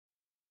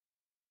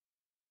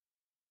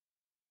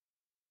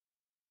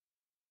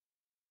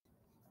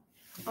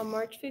On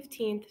March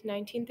 15th,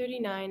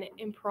 1939,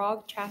 in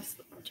Prague,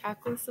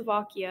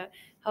 Czechoslovakia,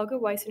 Helga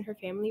Weiss and her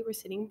family were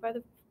sitting by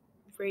the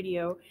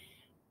radio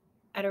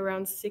at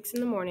around 6 in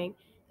the morning.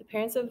 The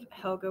parents of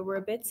Helga were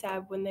a bit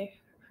sad when they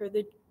heard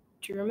the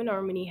German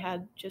army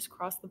had just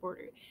crossed the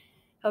border.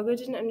 Helga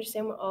didn't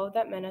understand what all of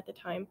that meant at the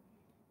time,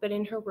 but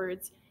in her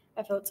words,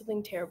 I felt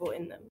something terrible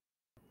in them.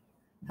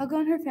 Helga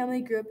and her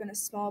family grew up in a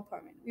small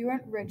apartment. We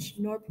weren't rich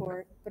nor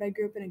poor, but I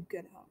grew up in a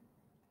good home.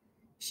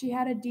 She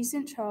had a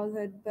decent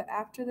childhood, but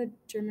after the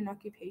German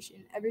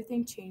occupation,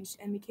 everything changed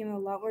and became a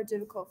lot more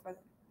difficult for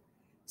them.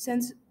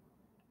 Since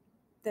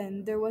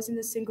then, there wasn't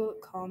a single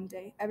calm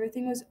day.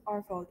 Everything was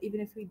our fault, even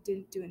if we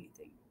didn't do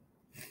anything.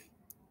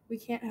 We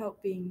can't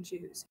help being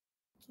Jews.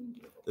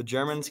 The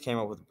Germans came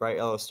up with bright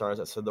yellow stars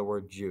that said the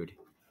word Jude.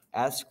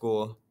 At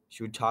school,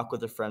 she would talk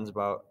with her friends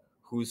about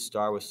whose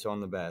star was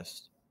sewn the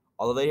best.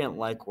 Although they didn't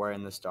like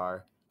wearing the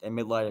star, they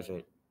made light of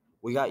it.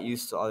 We got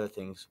used to other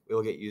things. We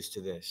will get used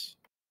to this.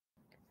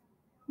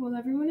 While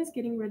everyone is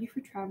getting ready for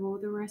travel,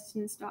 the rest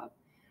didn't stop.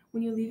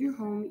 When you leave your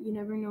home, you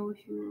never know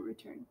if you will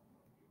return.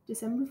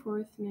 December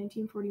 4th,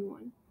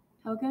 1941.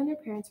 Helga and her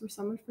parents were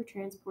summoned for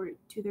transport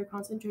to their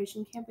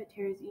concentration camp at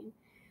Terezin.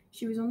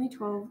 She was only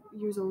 12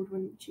 years old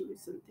when she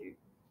was sent there.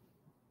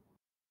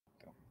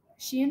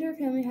 She and her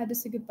family had to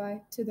say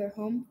goodbye to their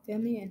home,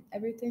 family, and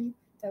everything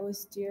that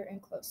was dear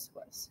and close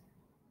to us.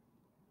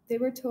 They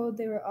were told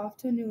they were off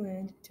to a new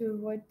land to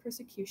avoid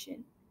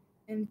persecution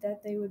and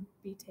that they would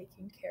be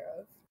taken care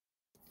of.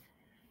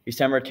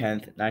 December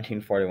 10th,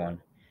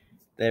 1941.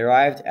 They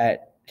arrived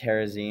at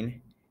Terezin.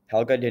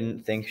 Helga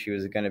didn't think she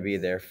was going to be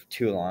there for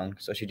too long,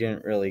 so she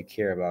didn't really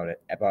care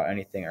about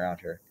anything around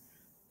her.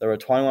 There were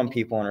 21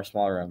 people in her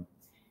small room.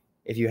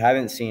 If you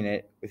haven't seen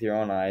it with your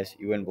own eyes,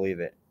 you wouldn't believe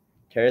it.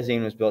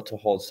 Terezin was built to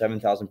hold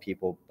 7,000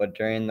 people, but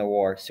during the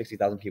war,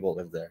 60,000 people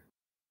lived there.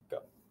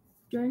 Go.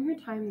 During her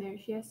time there,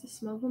 she has to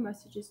smuggle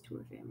messages to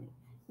her family.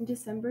 In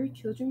December,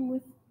 children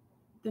with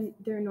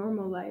their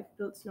normal life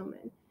built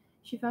snowmen.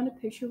 She found a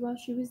picture while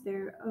she was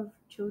there of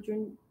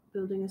children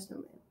building a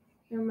snowman.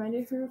 It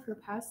reminded her of her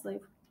past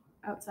life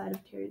outside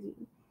of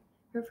Terezin.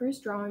 Her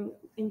first drawing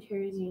in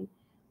Terezin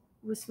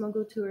was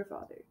smuggled to her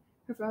father.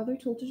 Her father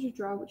told her to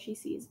draw what she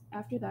sees.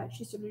 After that,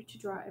 she started to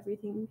draw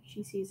everything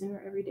she sees in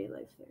her everyday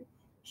life there.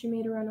 She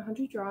made around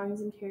 100 drawings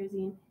in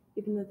Terezin,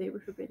 even though they were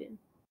forbidden.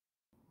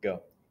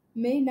 Go.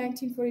 May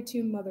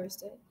 1942, Mother's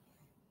Day.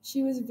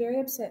 She was very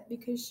upset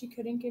because she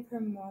couldn't give her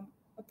mom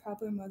a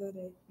proper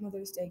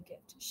Mother's Day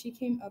gift. She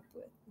came up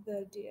with the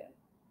idea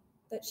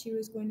that she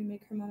was going to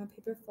make her mom a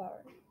paper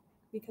flower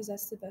because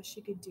that's the best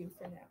she could do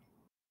for now.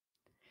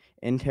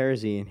 In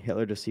Terezin,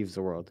 Hitler deceives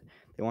the world.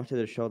 They wanted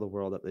to show the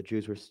world that the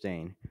Jews were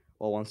staying,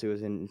 while once it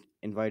was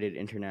invited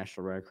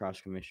International Red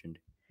Cross commissioned.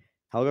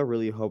 Helga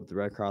really hoped the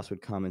Red Cross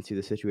would come and see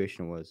the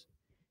situation was.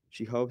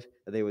 She hoped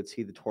that they would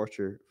see the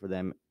torture for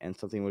them and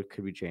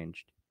could be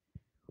changed.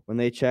 When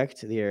they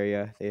checked the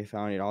area, they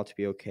found it all to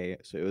be okay,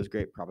 so it was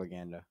great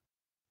propaganda.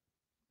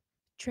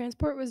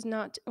 Transport was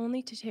not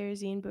only to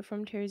Terezin, but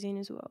from Terezin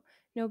as well.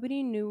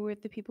 Nobody knew where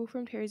the people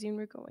from Terezin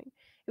were going.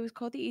 It was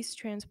called the East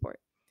Transport.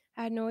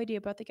 I had no idea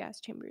about the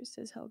gas chambers,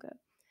 says Helga.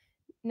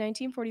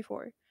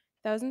 1944.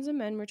 Thousands of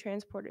men were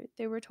transported.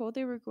 They were told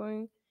they were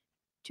going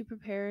to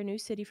prepare a new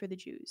city for the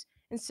Jews.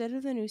 Instead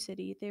of the new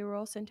city, they were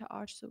all sent to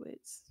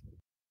Auschwitz.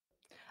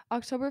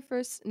 October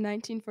 1st,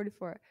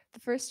 1944. The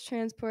first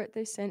transport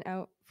they sent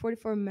out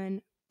 44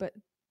 men, but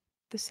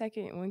the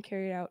second one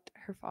carried out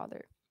her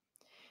father.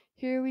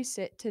 Here we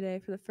sit today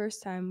for the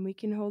first time. We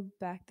can hold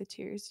back the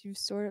tears. You've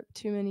stored up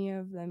too many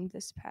of them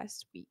this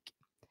past week.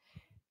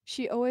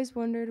 She always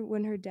wondered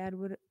when her dad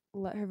would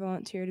let her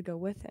volunteer to go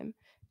with him.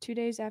 2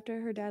 days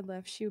after her dad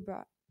left, she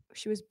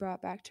was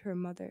brought back to her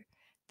mother.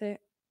 They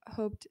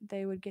hoped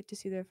they would get to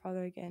see their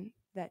father again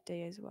that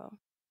day as well.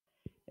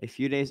 A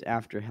few days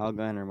after,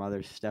 Helga and her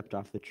mother stepped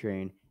off the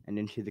train and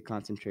into the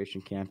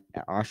concentration camp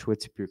at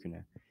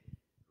Auschwitz-Birkenau.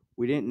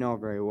 We didn't know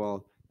very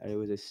well that it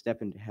was a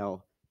step into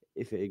hell,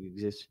 if it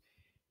exists.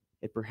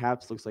 It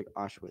perhaps looks like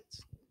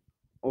Auschwitz.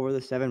 Over the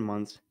 7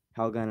 months,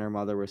 Helga and her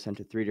mother were sent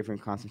to 3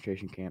 different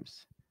concentration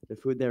camps. The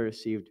food they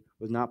received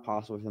was not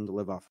possible for them to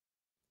live off.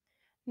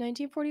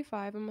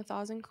 1945 in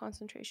Mauthausen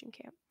concentration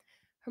camp.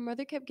 Her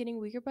mother kept getting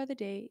weaker by the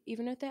day.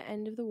 Even at the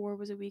end of the war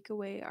was a week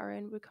away, our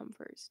end would come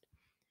first.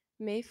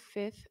 May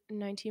 5th,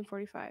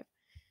 1945.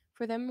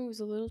 For them, it was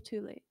a little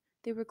too late.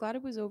 They were glad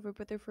it was over,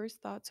 but their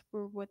first thoughts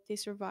were what they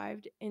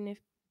survived and if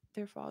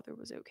their father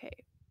was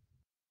okay.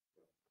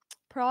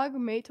 Prague,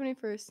 May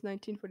 21st,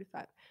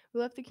 1945. We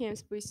left the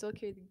camps, but we still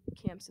carried the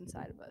camps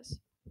inside of us.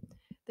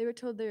 They were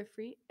told they were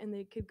free and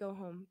they could go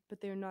home,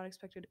 but they were not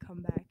expected to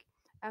come back.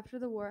 After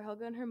the war,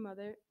 Helga and her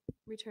mother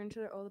returned to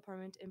their old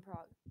apartment in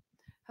Prague.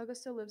 Helga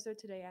still lives there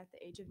today at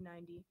the age of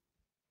 90.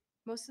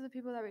 Most of the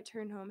people that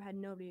returned home had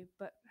nobody,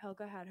 but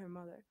Helga had her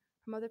mother.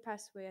 Her mother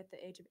passed away at the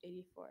age of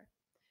 84.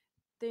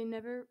 They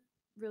never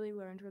really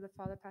learned where the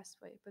father passed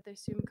away, but they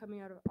assumed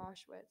coming out of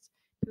Auschwitz,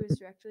 he was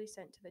directly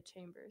sent to the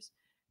chambers.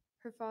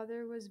 Her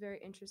father was very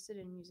interested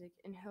in music,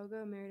 and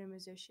Helga married a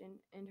musician,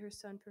 and her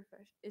son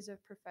is a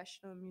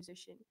professional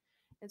musician,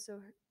 and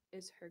so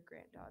is her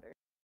granddaughter.